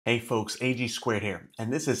Hey folks, AG Squared here,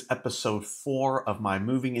 and this is episode 4 of my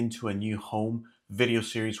Moving into a New Home video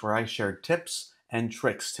series where I share tips and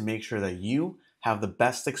tricks to make sure that you have the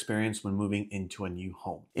best experience when moving into a new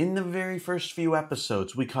home. In the very first few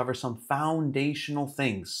episodes, we cover some foundational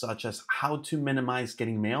things such as how to minimize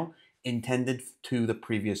getting mail intended to the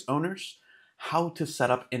previous owners, how to set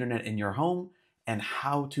up internet in your home, and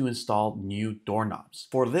how to install new doorknobs.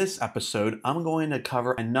 For this episode, I'm going to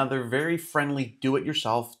cover another very friendly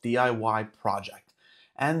do-it-yourself DIY project,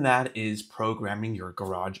 and that is programming your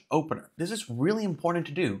garage opener. This is really important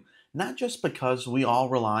to do, not just because we all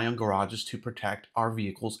rely on garages to protect our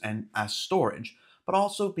vehicles and as storage, but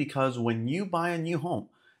also because when you buy a new home,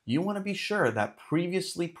 you want to be sure that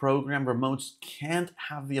previously programmed remotes can't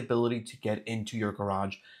have the ability to get into your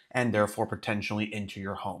garage and therefore potentially into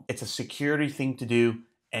your home. It's a security thing to do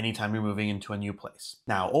anytime you're moving into a new place.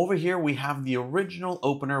 Now, over here we have the original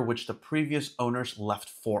opener which the previous owners left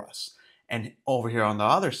for us. And over here on the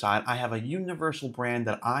other side, I have a universal brand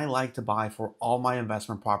that I like to buy for all my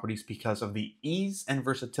investment properties because of the ease and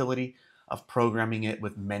versatility of programming it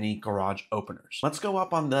with many garage openers. Let's go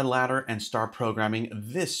up on the ladder and start programming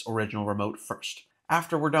this original remote first.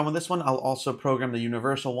 After we're done with this one, I'll also program the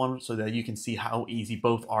universal one so that you can see how easy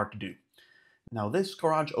both are to do. Now this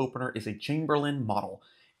garage opener is a Chamberlain model.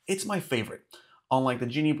 It's my favorite. Unlike the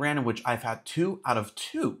Genie brand, in which I've had 2 out of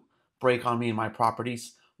 2 break on me in my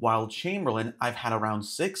properties, while Chamberlain, I've had around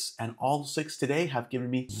 6, and all 6 today have given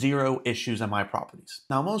me 0 issues on my properties.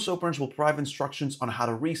 Now, most openers will provide instructions on how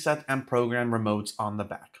to reset and program remotes on the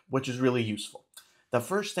back, which is really useful. The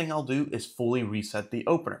first thing I'll do is fully reset the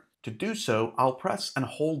opener. To do so, I'll press and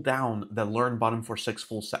hold down the Learn button for 6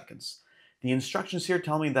 full seconds. The instructions here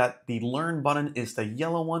tell me that the Learn button is the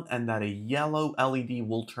yellow one and that a yellow LED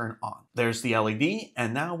will turn on. There's the LED,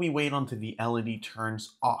 and now we wait until the LED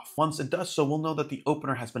turns off. Once it does so, we'll know that the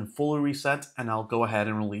opener has been fully reset, and I'll go ahead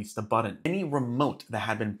and release the button. Any remote that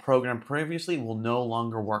had been programmed previously will no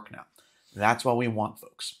longer work now. That's what we want,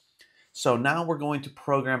 folks. So now we're going to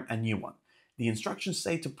program a new one. The instructions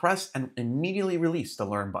say to press and immediately release the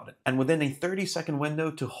Learn button, and within a 30-second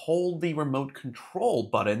window to hold the remote control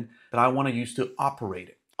button that I want to use to operate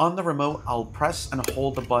it. On the remote, I'll press and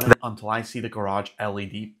hold the button until I see the garage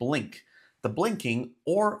LED blink. The blinking,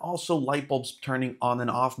 or also light bulbs turning on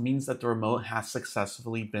and off, means that the remote has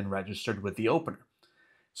successfully been registered with the opener.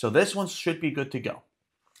 So this one should be good to go.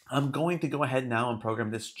 I'm going to go ahead now and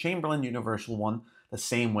program this Chamberlain Universal one the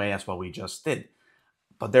same way as what we just did.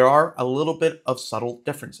 But there are a little bit of subtle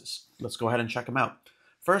differences. Let's go ahead and check them out.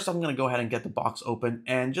 First, I'm going to go ahead and get the box open,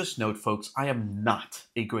 and just note, folks, I am not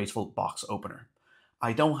a graceful box opener.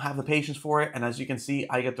 I don't have the patience for it, and as you can see,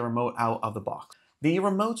 I get the remote out of the box. The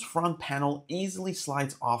remote's front panel easily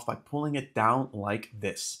slides off by pulling it down like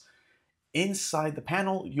this. Inside the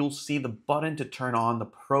panel, you'll see the button to turn on the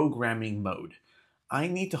programming mode. I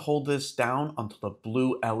need to hold this down until the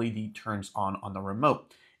blue LED turns on the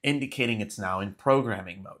remote, indicating it's now in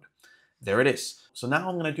programming mode. There it is. So now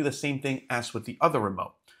I'm going to do the same thing as with the other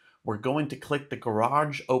remote. We're going to click the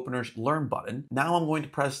garage opener's Learn button. Now I'm going to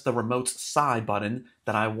press the remote's side button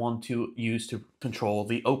that I want to use to control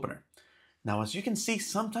the opener. Now, as you can see,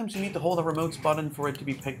 sometimes you need to hold the remote's button for it to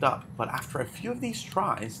be picked up, but after a few of these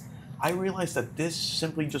tries, I realized that this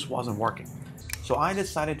simply just wasn't working. So I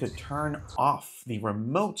decided to turn off the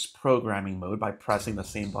remote's programming mode by pressing the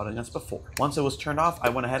same button as before. Once it was turned off, I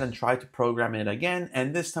went ahead and tried to program it again,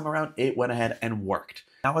 and this time around it went ahead and worked.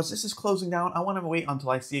 Now as this is closing down, I want to wait until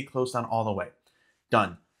I see it close down all the way.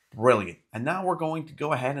 Done. Brilliant. And now we're going to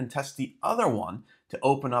go ahead and test the other one to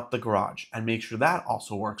open up the garage and make sure that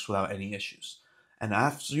also works without any issues. And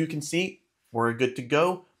as you can see, we're good to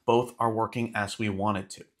go. Both are working as we wanted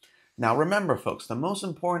to. Now remember, folks, the most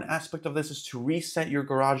important aspect of this is to reset your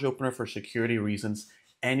garage opener for security reasons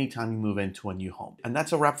anytime you move into a new home. And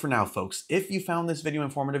that's a wrap for now, folks. If you found this video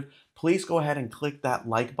informative, please go ahead and click that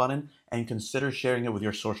like button and consider sharing it with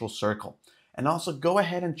your social circle. And also go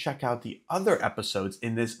ahead and check out the other episodes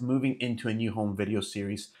in this Moving into a New Home video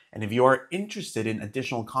series. And if you are interested in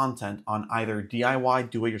additional content on either DIY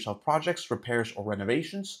do-it-yourself projects, repairs, or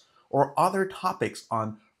renovations, or other topics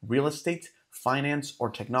on real estate, finance, or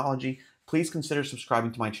technology, please consider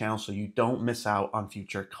subscribing to my channel so you don't miss out on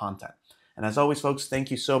future content. And as always, folks,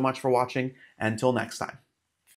 thank you so much for watching. Until next time.